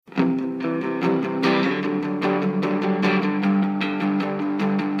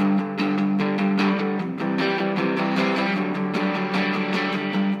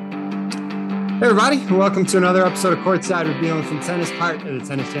everybody. Welcome to another episode of Courtside with Beal from Tennis, part of the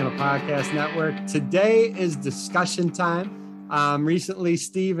Tennis Channel Podcast Network. Today is discussion time. Recently,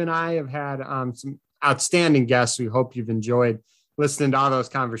 Steve and I have had some outstanding guests. We hope you've enjoyed listening to all those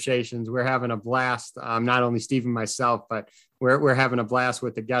conversations. We're having a blast, not only Steve and myself, but we're having a blast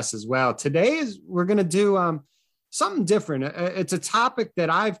with the guests as well. Today we're going to do something different. It's a topic that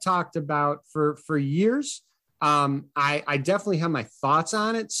I've talked about for years. I definitely have my thoughts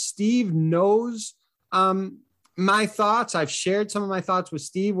on it. Steve knows my thoughts. I've shared some of my thoughts with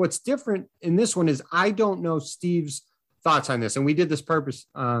Steve. What's different in this one is I don't know Steve's thoughts on this, and we did this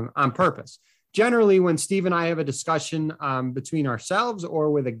on purpose. Generally, when Steve and I have a discussion between ourselves or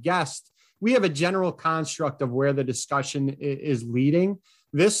with a guest, we have a general construct of where the discussion is leading.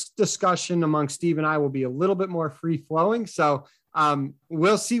 This discussion among Steve and I will be a little bit more free-flowing, so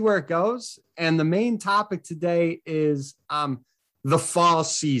we'll see where it goes. And the main topic today is the fall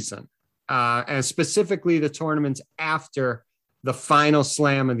season, and specifically the tournaments after the final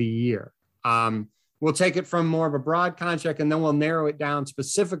slam of the year. We'll take it from more of a broad contract, and then we'll narrow it down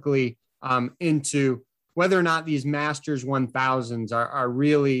specifically into whether or not these Masters 1000s are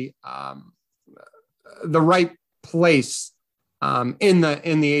really the right place in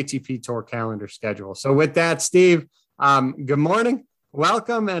the ATP Tour calendar schedule. So with that, Steve, good morning,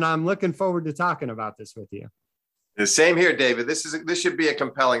 welcome, and I'm looking forward to talking about this with you. The same here, David. This should be a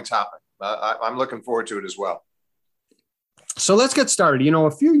compelling topic. I'm looking forward to it as well. So let's get started.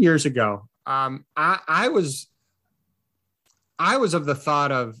 A few years ago, I was of the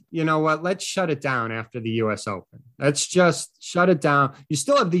thought of, let's shut it down after the US Open. Let's just shut it down. You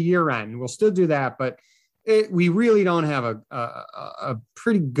still have the year end. We'll still do that, but we really don't have a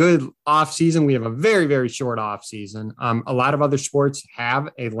pretty good off season. We have a very, very short off season. A lot of other sports have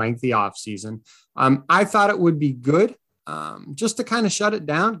a lengthy off season. I thought it would be good just to kind of shut it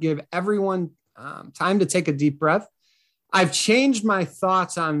down, give everyone time to take a deep breath. I've changed my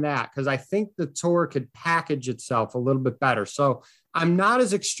thoughts on that because I think the tour could package itself a little bit better. So I'm not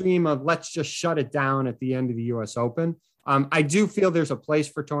as extreme of let's just shut it down at the end of the US Open. I do feel there's a place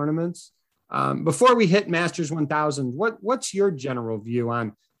for tournaments. Before we hit Masters 1000, what's your general view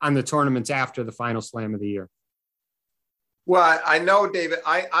on the tournaments after the final slam of the year? Well, I know, David,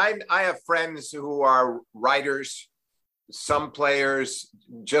 I have friends who are writers, some players,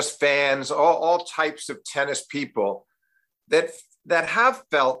 just fans, all types of tennis people that have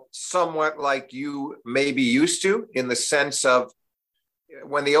felt somewhat like you may be used to, in the sense of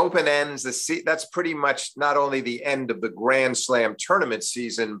when the Open ends, that's pretty much not only the end of the Grand Slam tournament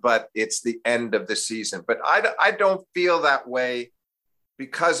season, but it's the end of the season. But I don't feel that way,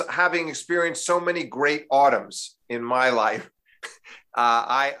 because having experienced so many great autumns in my life,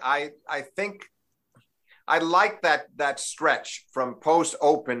 I think I like that stretch from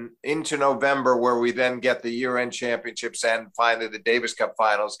post-Open into November, where we then get the year-end championships and finally the Davis Cup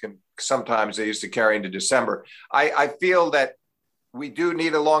finals. Sometimes they used to carry into December. I feel that we do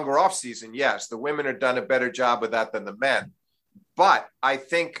need a longer off season. Yes, the women have done a better job of that than the men, but I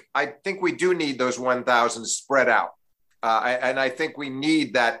think we do need those 1000s spread out, and I think we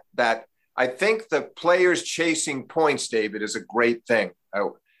need that. I think the players chasing points, David, is a great thing.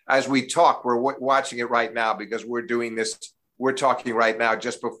 As we talk, we're watching it right now because we're doing this. We're talking right now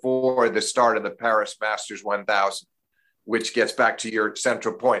just before the start of the Paris Masters 1000, which gets back to your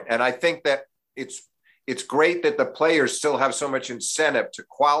central point. And I think that it's great that the players still have so much incentive to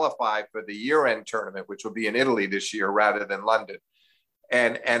qualify for the year-end tournament, which will be in Italy this year rather than London,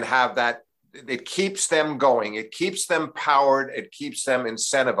 and have that. It keeps them going. It keeps them powered. It keeps them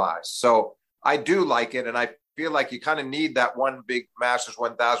incentivized. So I do like it. And I feel like you kind of need that one big Masters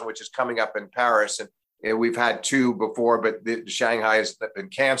 1000, which is coming up in Paris. And we've had two before, but the Shanghai has been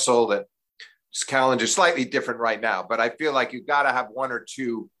canceled, and this calendar is slightly different right now. But I feel like you've got to have one or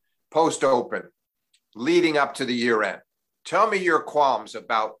two post-Open leading up to the year end. Tell me your qualms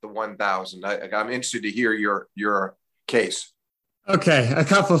about the 1000. I'm interested to hear your case. Okay, a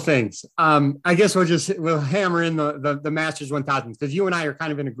couple of things. I guess we'll hammer in the Masters 1000 because you and I are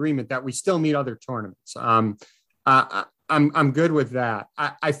kind of in agreement that we still need other tournaments. I'm good with that.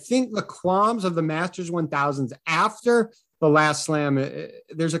 I think the qualms of the Masters 1000s after the last slam,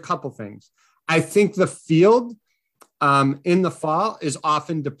 there's a couple things. I think the field in the fall is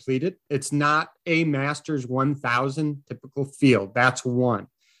often depleted. It's not a Masters 1000 typical field. That's one.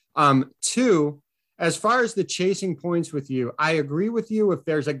 Two, as far as the chasing points with you, I agree with you if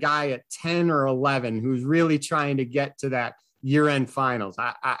there's a guy at 10 or 11 who's really trying to get to that year-end finals.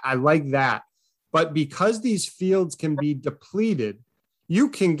 I like that. But because these fields can be depleted, you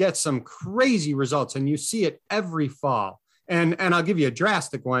can get some crazy results, and you see it every fall. And I'll give you a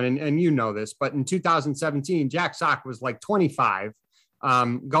drastic one, and you know this, but in 2017, Jack Sock was like 25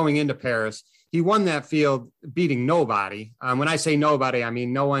 going into Paris. He won that field beating nobody. When I say nobody, I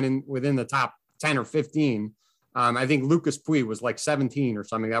mean no one within the top 10 or 15. I think Lucas Pouille was like 17 or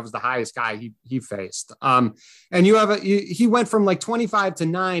something. That was the highest guy he faced. And he went from like 25 to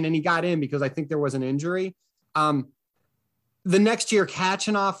 9, and he got in because I think there was an injury. The next year,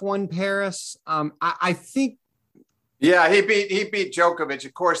 Khachanov won Paris. I think. Yeah, he beat Djokovic.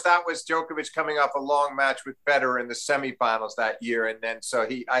 Of course, that was Djokovic coming off a long match with Federer in the semifinals that year, and then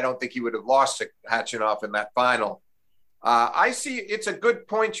I don't think he would have lost to Khachanov in that final. I see it's a good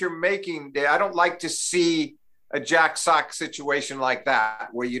point you're making there. I don't like to see a Jack Sock situation like that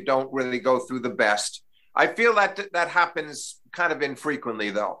where you don't really go through the best. I feel that happens kind of infrequently,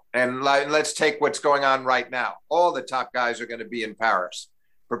 though. And let's take what's going on right now. All the top guys are going to be in Paris,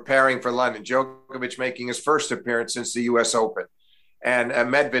 preparing for London. Djokovic making his first appearance since the U.S. Open, and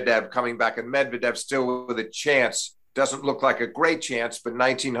Medvedev coming back. And Medvedev still with a chance. Doesn't look like a great chance, but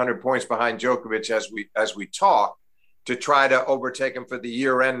 1,900 points behind Djokovic as we talk, to try to overtake him for the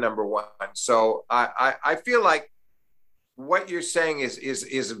year-end number one. So I feel like what you're saying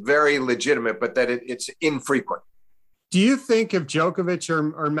is very legitimate, but that it's infrequent. Do you think if Djokovic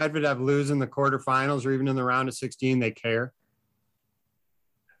or Medvedev lose in the quarterfinals or even in the round of 16, they care?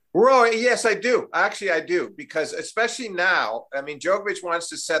 Well, yes, I do. Actually, I do, because especially now, I mean, Djokovic wants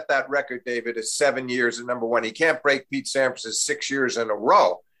to set that record, David, as 7 years at number one. He can't break Pete Sampras' 6 years in a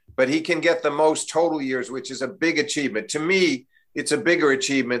row, but he can get the most total years, which is a big achievement. To me, it's a bigger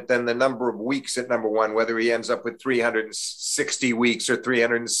achievement than the number of weeks at number one, whether he ends up with 360 weeks or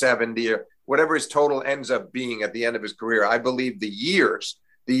 370 or whatever his total ends up being at the end of his career. I believe the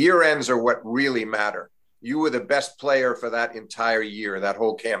year ends are what really matter. You were the best player for that entire year, that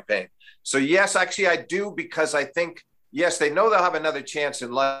whole campaign. So yes, actually I do, because I think, yes, they know they'll have another chance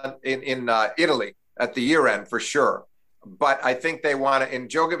in Italy at the year end for sure. But I think they want to, in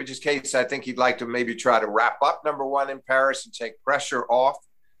Djokovic's case, I think he'd like to maybe try to wrap up number one in Paris and take pressure off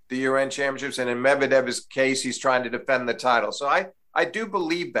the year-end championships. And in Medvedev's case, he's trying to defend the title. So I do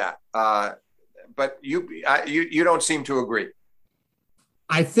believe that. But you don't seem to agree.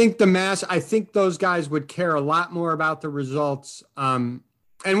 I think those guys would care a lot more about the results.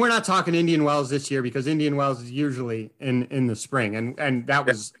 And we're not talking Indian Wells this year, because Indian Wells is usually in the spring. And that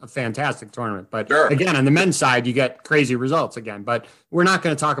was a fantastic tournament. But sure, again, on the men's side, you get crazy results again. But we're not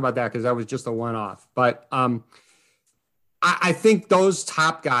going to talk about that because that was just a one-off. But I think those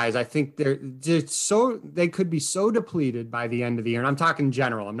top guys, I think they could be so depleted by the end of the year. And I'm talking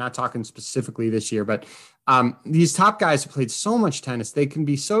general. I'm not talking specifically this year, but these top guys have played so much tennis. They can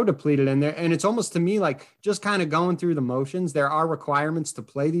be so depleted in there. And it's almost to me like just kind of going through the motions. There are requirements to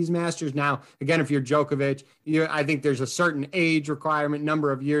play these Masters. Now, again, if you're Djokovic, I think there's a certain age requirement,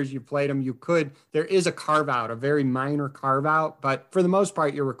 number of years you've played them. There is a carve out, a very minor carve out, but for the most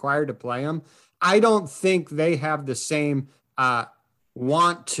part, you're required to play them. I don't think they have the same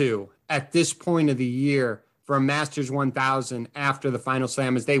want to at this point of the year for a Masters 1000 after the Final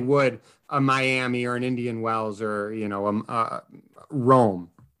Slam as they would a Miami or an Indian Wells or, Rome.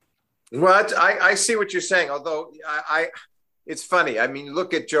 Well, I see what you're saying. Although it's funny. I mean,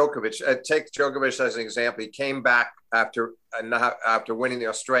 look at Djokovic. Take Djokovic as an example. He came back after winning the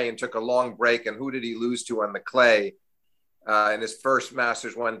Australian, took a long break. And who did he lose to on the clay in his first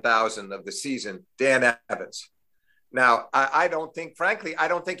Masters 1000 of the season? Dan Evans. Now, I don't think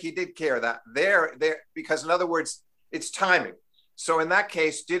he did care that there, because in other words, it's timing. So in that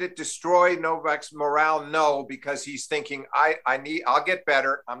case, did it destroy Novak's morale? No, because he's thinking, I'll get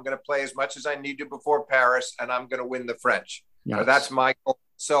better. I'm going to play as much as I need to before Paris, and I'm going to win the French. Yes. That's my goal.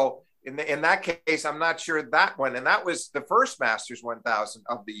 So in that case, I'm not sure that one. And that was the first Masters 1000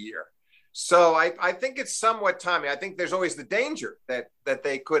 of the year. So I think it's somewhat timing. I think there's always the danger that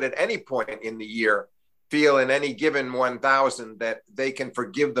they could at any point in the year feel in any given 1000 that they can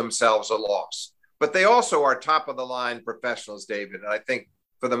forgive themselves a loss. But they also are top of the line professionals, David. And I think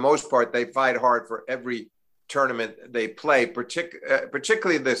for the most part, they fight hard for every tournament they play,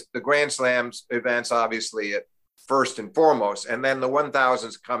 particularly the Grand Slams events, obviously at first and foremost. And then the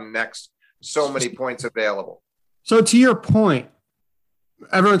 1000s come next. So many points available. So to your point,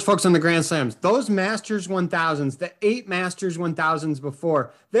 everyone's focused on the Grand Slams. Those Masters 1000s, the 8 Masters 1000s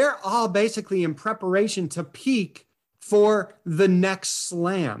before, they're all basically in preparation to peak for the next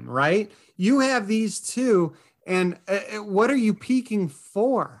slam, right? You have these two, and what are you peaking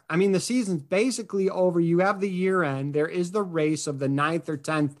for? I mean, the season's basically over. You have the year end. There is the race of the 9th or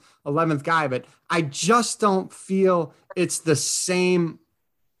 10th, 11th guy, but I just don't feel it's the same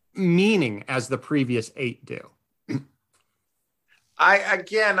meaning as the previous 8 do.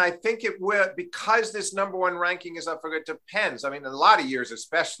 I think it will, because this number one ranking is up for it. Depends. I mean, a lot of years,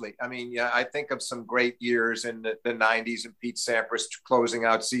 especially. I mean, yeah, I think of some great years in the 90s and Pete Sampras closing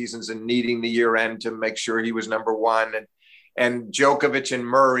out seasons and needing the year end to make sure he was number one, and Djokovic and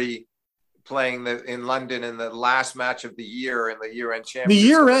Murray playing in London in the last match of the year in the year end championship. The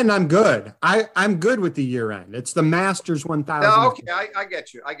year end, I'm good. I'm good with the year end. It's the Masters 1000. No, okay, I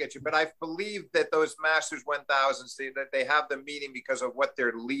get you. But I believe that those Masters 1000s, that they have the meaning because of what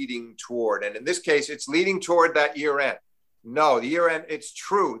they're leading toward. And in this case, it's leading toward that year end. No, the year end, it's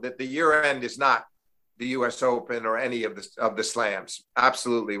true that the year end is not the US Open or any of the slams.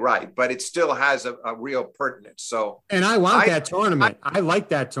 Absolutely right. But it still has a real pertinence. So, and I want that tournament. I like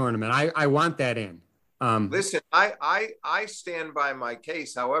that tournament. I want that in. Listen, I stand by my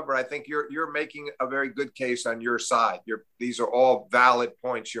case. However, I think you're making a very good case on your side. These are all valid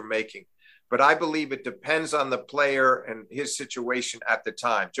points you're making. But I believe it depends on the player and his situation at the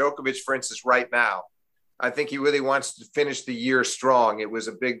time. Djokovic, for instance, right now, I think he really wants to finish the year strong. It was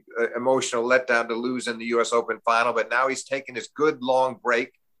a big emotional letdown to lose in the US Open final, but now he's taken his good long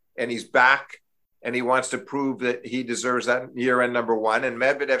break and he's back and he wants to prove that he deserves that year-end number one. And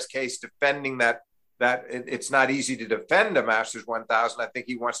Medvedev's case, defending that it's not easy to defend a Masters 1000. I think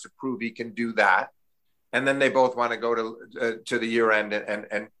he wants to prove he can do that. And then they both want to go to the year end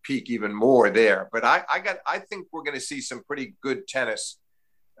and peak even more there. But I think we're going to see some pretty good tennis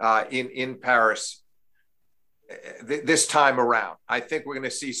in Paris this time around. I think we're going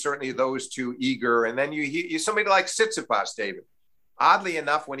to see certainly those two eager. And then you somebody like Tsitsipas, David. Oddly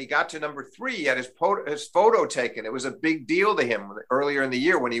enough, when he got to number 3, he had his photo taken. It was a big deal to him earlier in the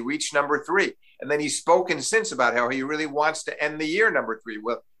year when he reached number 3. And then he's spoken since about how he really wants to end the year number 3.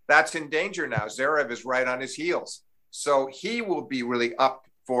 Well, that's in danger now. Zverev is right on his heels. So he will be really up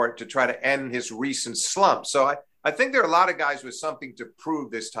for it to try to end his recent slump. So I think there are a lot of guys with something to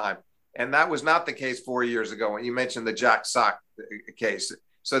prove this time. And that was not the case 4 years ago when you mentioned the Jack Sock case.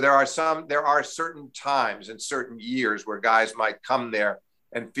 So there are certain times and certain years where guys might come there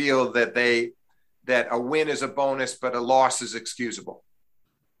and feel that a win is a bonus, but a loss is excusable.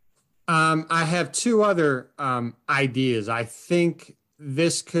 I have 2 other ideas. I think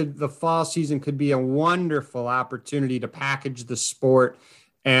the fall season could be a wonderful opportunity to package the sport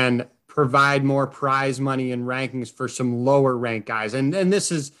and provide more prize money and rankings for some lower ranked guys. And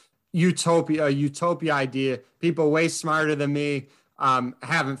this is a utopia idea. People way smarter than me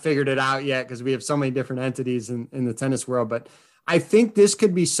haven't figured it out yet because we have so many different entities in the tennis world. But I think this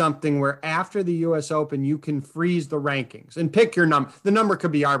could be something where after the US Open, you can freeze the rankings and pick your number. The number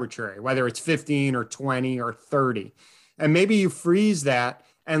could be arbitrary, whether it's 15 or 20 or 30. And maybe you freeze that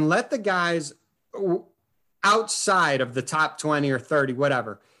and let the guys outside of the top 20 or 30,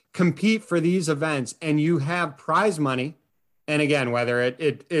 whatever, compete for these events. And you have prize money. And again, whether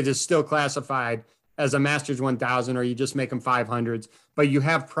it is still classified as a Masters 1000 or you just make them 500s, but you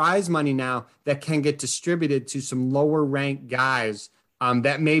have prize money now that can get distributed to some lower ranked guys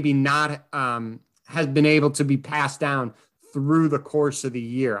that maybe not has been able to be passed down through the course of the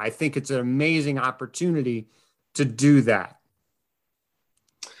year. I think it's an amazing opportunity to do that.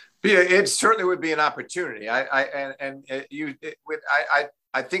 Yeah, it certainly would be an opportunity. I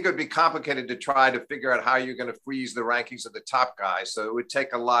think it would be complicated to try to figure out how you're going to freeze the rankings of the top guys. So it would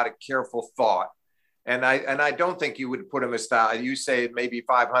take a lot of careful thought. And I don't think you would put them as style. You say it may be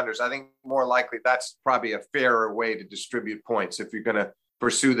 500s. I think more likely that's probably a fairer way to distribute points if you're going to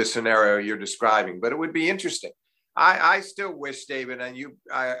pursue the scenario you're describing. But it would be interesting. I still wish, David, and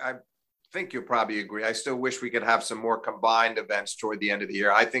I think you'll probably agree, I still wish we could have some more combined events toward the end of the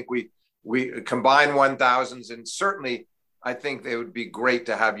year. I think we combine 1000s, and certainly I think they would be great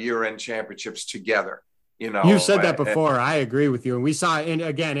to have year-end championships together. You've said that before. I agree with you. And we saw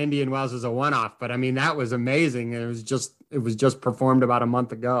Indian Wells as a one-off, but I mean, that was amazing. And it was just performed about a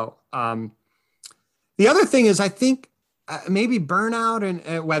month ago. The other thing is, I think maybe burnout,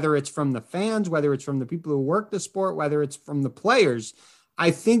 and whether it's from the fans, whether it's from the people who work the sport, whether it's from the players, I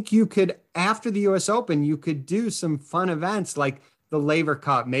think you could, after the US Open, you could do some fun events like the Laver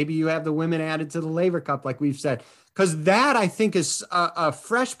Cup. Maybe you have the women added to the Laver Cup, like we've said. Because that, I think, is a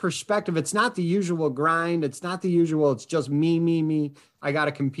fresh perspective. It's not the usual grind. It's not the usual, it's just me. I got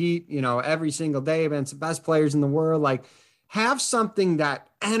to compete, every single day against the best players in the world. Like, have something that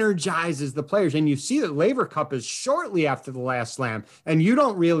energizes the players. And you see that Laver Cup is shortly after the last slam. And you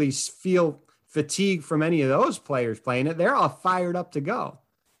don't really feel fatigue from any of those players playing it. They're all fired up to go.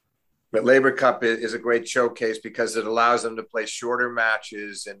 But Laver Cup is a great showcase because it allows them to play shorter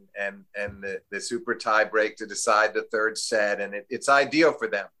matches and the super tie break to decide the third set. And it's ideal for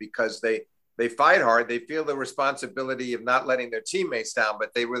them because they they fight hard. They feel the responsibility of not letting their teammates down,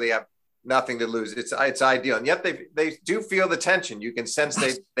 but they really have nothing to lose. It's ideal. And yet they do feel the tension. You can sense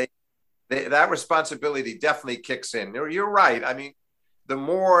they that responsibility definitely kicks in. You're right. I mean, the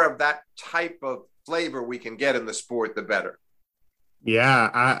more of that type of flavor we can get in the sport, the better. Yeah,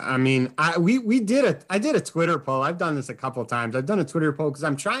 I mean, I did a Twitter poll. I've done this a couple of times. I've done a Twitter poll because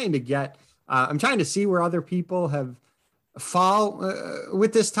I'm trying to see where other people have fall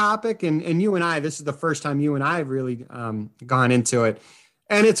with this topic. And you and I, this is the first time you and I have really gone into it.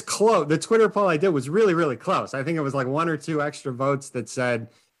 And it's close. The Twitter poll I did was really, really close. I think it was like 1 or 2 extra votes that said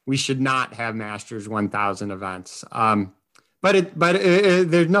we should not have Masters 1000 events. But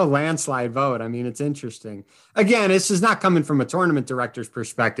there's no landslide vote. I mean, it's interesting. Again, this is not coming from a tournament director's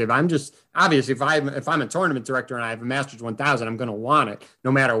perspective. I'm just obviously if I'm a tournament director and I have a Masters 1000, I'm going to want it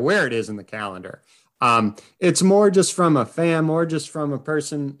no matter where it is in the calendar. It's more just from a fan, more just from a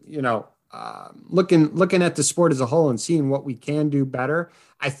person, looking at the sport as a whole and seeing what we can do better.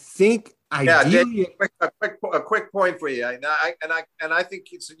 I think. Ideally, a quick point for you, and I think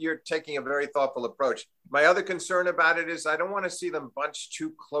you're taking a very thoughtful approach. My other concern about it is I don't want to see them bunched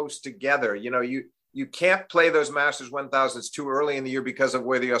too close together. You can't play those Masters 1000s too early in the year because of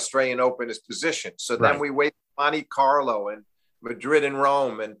where the Australian Open is positioned. So then we wait Monte Carlo and Madrid and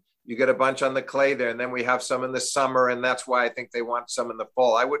Rome, and you get a bunch on the clay there, and then we have some in the summer, and that's why I think they want some in the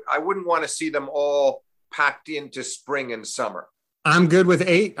fall. I wouldn't want to see them all packed into spring and summer. I'm good with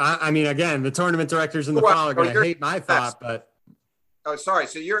 8. I mean, again, the tournament directors in the fall are going to hate my thought, but. Oh, sorry.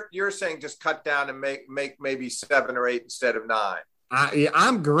 So you're saying just cut down and make maybe 7 or 8 instead of 9.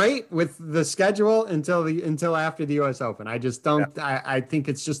 I'm great with the schedule until after the U.S. Open. I just don't. Yeah. I think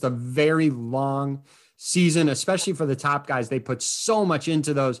it's just a very long season, especially for the top guys. They put so much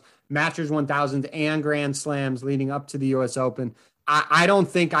into those Masters 1000 and Grand Slams leading up to the U.S. Open. I don't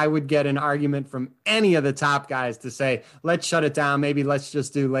think I would get an argument from any of the top guys to say, let's shut it down. Maybe let's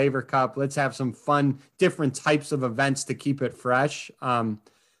just do Laver Cup. Let's have some fun, different types of events to keep it fresh. And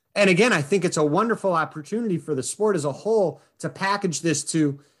again, I think it's a wonderful opportunity for the sport as a whole to package this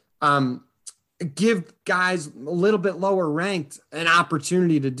to give guys a little bit lower ranked an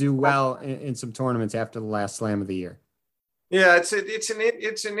opportunity to do well in some tournaments after the last Slam of the year. Yeah, it's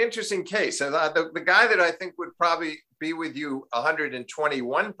an interesting case. The guy that I think would probably be with you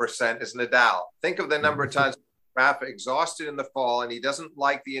 121% is Nadal. Think of the number of times Rafa exhausted in the fall, and he doesn't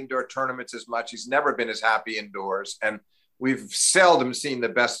like the indoor tournaments as much. He's never been as happy indoors, and we've seldom seen the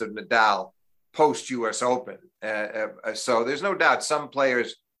best of Nadal post U.S. Open. So there's no doubt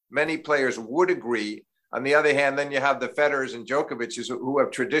many players would agree. On the other hand, then you have the Federers and Djokovic's who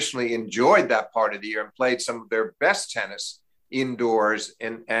have traditionally enjoyed that part of the year and played some of their best tennis indoors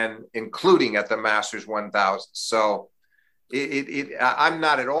and including at the Masters 1000. So I'm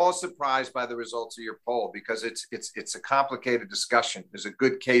not at all surprised by the results of your poll because it's a complicated discussion. There's a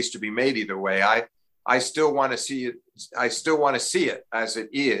good case to be made either way. I still want to see it. I still want to see it as it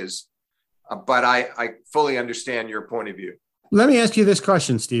is, but I fully understand your point of view. Let me ask you this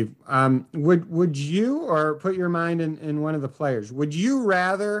question, Steve. Would you, or put your mind in one of the players, would you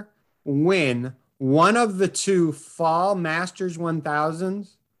rather win one of the 2 fall Masters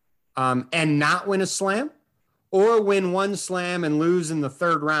 1000s and not win a Slam, or win 1 Slam and lose in the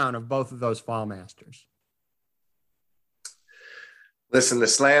 3rd round of both of those fall Masters? Listen, the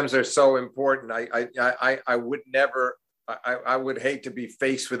Slams are so important. I would never, I would hate to be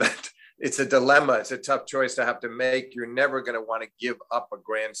faced with that. It's a dilemma. It's a tough choice to have to make. You're never going to want to give up a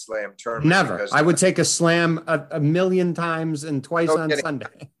Grand Slam tournament. Never. I would take a Slam a million times and twice on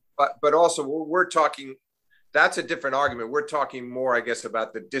Sunday. But also we're talking, that's a different argument. We're talking more, I guess,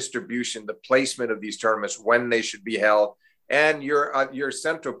 about the distribution, the placement of these tournaments, when they should be held. And your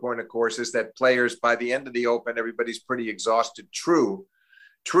central point, of course, is that players by the end of the Open, everybody's pretty exhausted. True.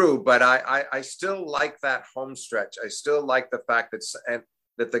 But I still like that home stretch. I still like the fact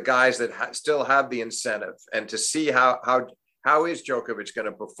that the guys that still have the incentive, and to see how is Djokovic going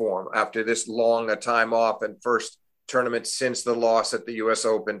to perform after this long a time off and first tournament since the loss at the U.S.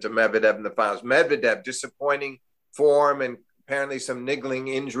 Open to Medvedev in the finals. Medvedev, disappointing form and apparently some niggling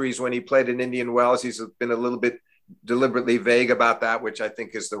injuries when he played in Indian Wells. He's been a little bit deliberately vague about that, which I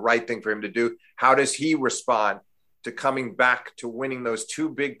think is the right thing for him to do. How does he respond to coming back to winning those 2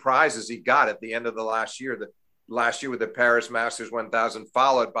 big prizes he got at the end of the last year with the Paris Masters 1000,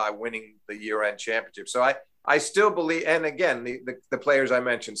 followed by winning the year-end championship. So I still believe, and again, the players I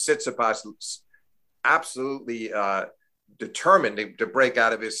mentioned, Tsitsipas absolutely determined to break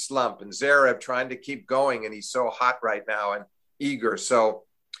out of his slump, and Zverev trying to keep going, and he's so hot right now and eager. So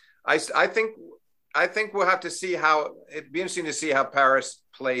I think we'll have to see how, it'd be interesting to see how Paris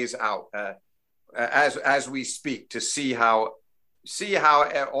plays out. as we speak, to see how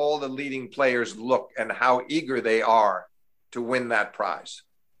all the leading players look and how eager they are to win that prize.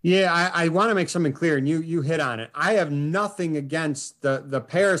 Yeah, I want to make something clear, and you hit on it. I have nothing against the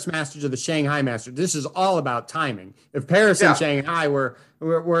Paris Masters or the Shanghai Masters. This is all about timing. If Paris and Shanghai were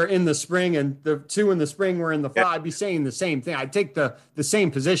in the spring and the two in the spring were in the fall, I'd be saying the same thing. I'd take the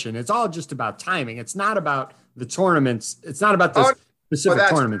same position. It's all just about timing. It's not about the tournaments. It's not about the specific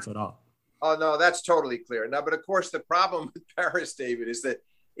tournaments at all. Oh, no, that's totally clear. Now, but of course, the problem with Paris, David, is that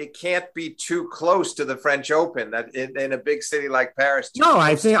it can't be too close to the French Open that in a big city like Paris. No,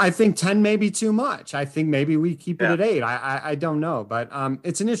 I think 10 may be too much. I think maybe we keep it at 8. I don't know, but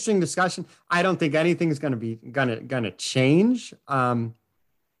it's an interesting discussion. I don't think anything's going to change.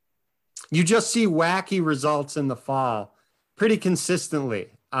 You just see wacky results in the fall pretty consistently.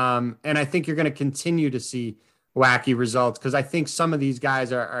 And I think you're going to continue to see wacky results because I think some of these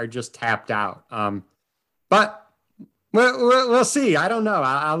guys are just tapped out. But we'll see. I don't know.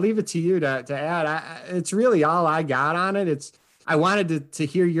 I'll leave it to you to add. It's really all I got on it. I wanted to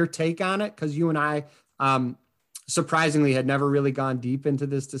hear your take on it because you and I surprisingly had never really gone deep into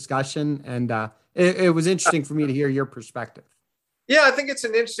this discussion. And it was interesting for me to hear your perspective. Yeah, I think it's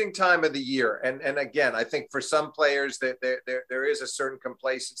an interesting time of the year. And again, I think for some players that there is a certain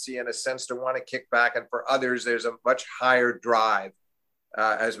complacency and a sense to want to kick back. And for others, there's a much higher drive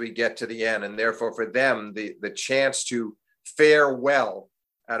as we get to the end. And therefore for them, the chance to fare well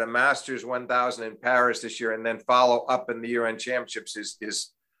at a Masters 1000 in Paris this year and then follow up in the year-end championships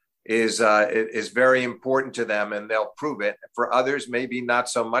is very important to them, and they'll prove it. For others, maybe not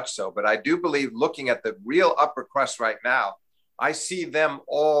so much so. But I do believe, looking at the real upper crust right now, I see them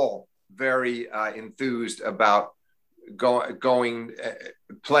all very enthused about playing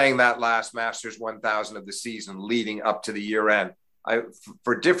that last Masters 1000 of the season leading up to the year end.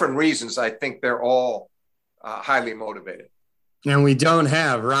 For different reasons, I think they're all highly motivated. And we don't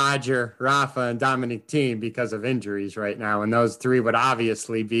have Roger, Rafa, and Dominic Thiem because of injuries right now, and those three would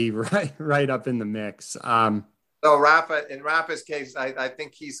obviously be right up in the mix. So in Rafa's case, I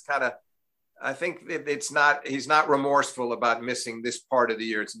think he's kind of. I think he's not remorseful about missing this part of the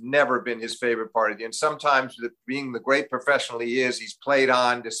year. It's never been his favorite part of the year. And sometimes, being the great professional he is, he's played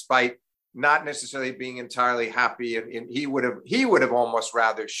on despite not necessarily being entirely happy. And he would have almost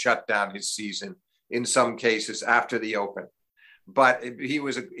rather shut down his season in some cases after the Open. But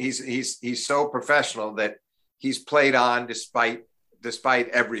he's so professional that he's played on despite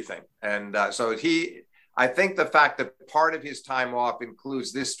everything. And I think the fact that part of his time off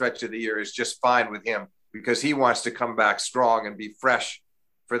includes this stretch of the year is just fine with him because he wants to come back strong and be fresh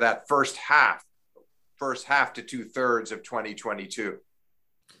for that first half to 2/3 of 2022.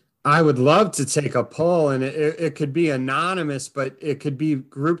 I would love to take a poll, and it could be anonymous, but it could be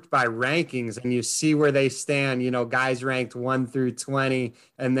grouped by rankings, and you see where they stand. Guys ranked 1 through 20,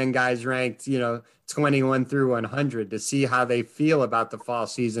 and then guys ranked 21 through 100 to see how they feel about the fall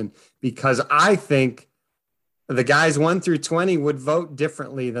season. Because I think the guys 1 through 20 would vote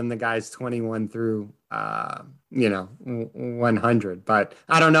differently than the guys 21 through 100. But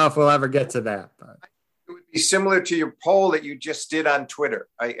I don't know if we'll ever get to that. But it would be similar to your poll that you just did on Twitter.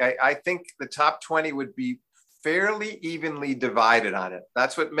 I think the top 20 would be fairly evenly divided on it.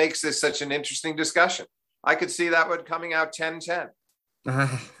 That's what makes this such an interesting discussion. I could see that one coming out 10-10.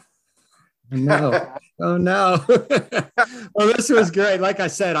 No. Oh no. Well, this was great. Like I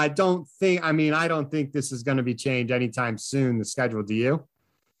said, I don't think this is going to be changed anytime soon, the schedule. Do you?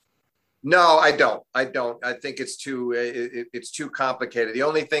 No, I don't. I think it's too complicated. The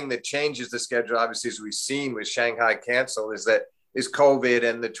only thing that changes the schedule, obviously, as we've seen with Shanghai cancel, is COVID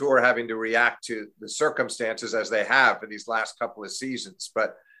and the tour having to react to the circumstances as they have for these last couple of seasons.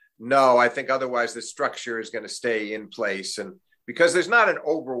 But no, I think otherwise the structure is going to stay in place. And because there's not an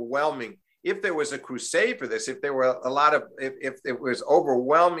overwhelming, if there was a crusade for this, if there were if it was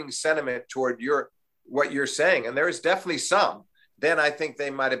overwhelming sentiment toward what you're saying, and there is definitely some, then I think they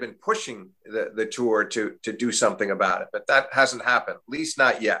might have been pushing the tour to do something about it. But that hasn't happened, at least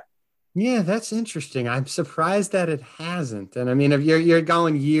not yet. Yeah, that's interesting. I'm surprised that it hasn't. And I mean, if you're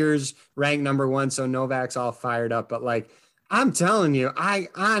going years ranked number 1, so Novak's all fired up. But I'm telling you, I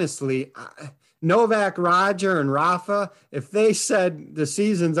honestly, Novak, Roger, and Rafa, if they said the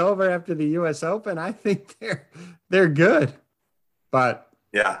season's over after the U.S. Open, I think they're good. But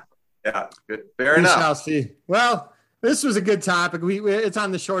yeah, good. Fair enough. We shall see. Well, this was a good topic. It's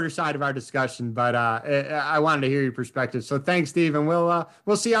on the shorter side of our discussion, but I wanted to hear your perspective. So thanks, Steve, and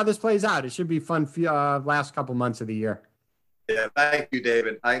we'll see how this plays out. It should be fun last couple months of the year. Yeah, thank you,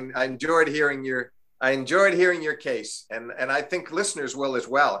 David. I enjoyed hearing your I enjoyed hearing your case, and I think listeners will as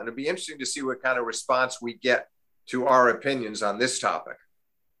well. And it'll be interesting to see what kind of response we get to our opinions on this topic.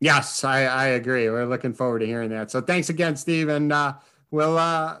 Yes, I agree. We're looking forward to hearing that. So thanks again, Steve, and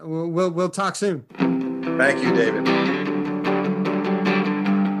we'll talk soon. Thank you, David.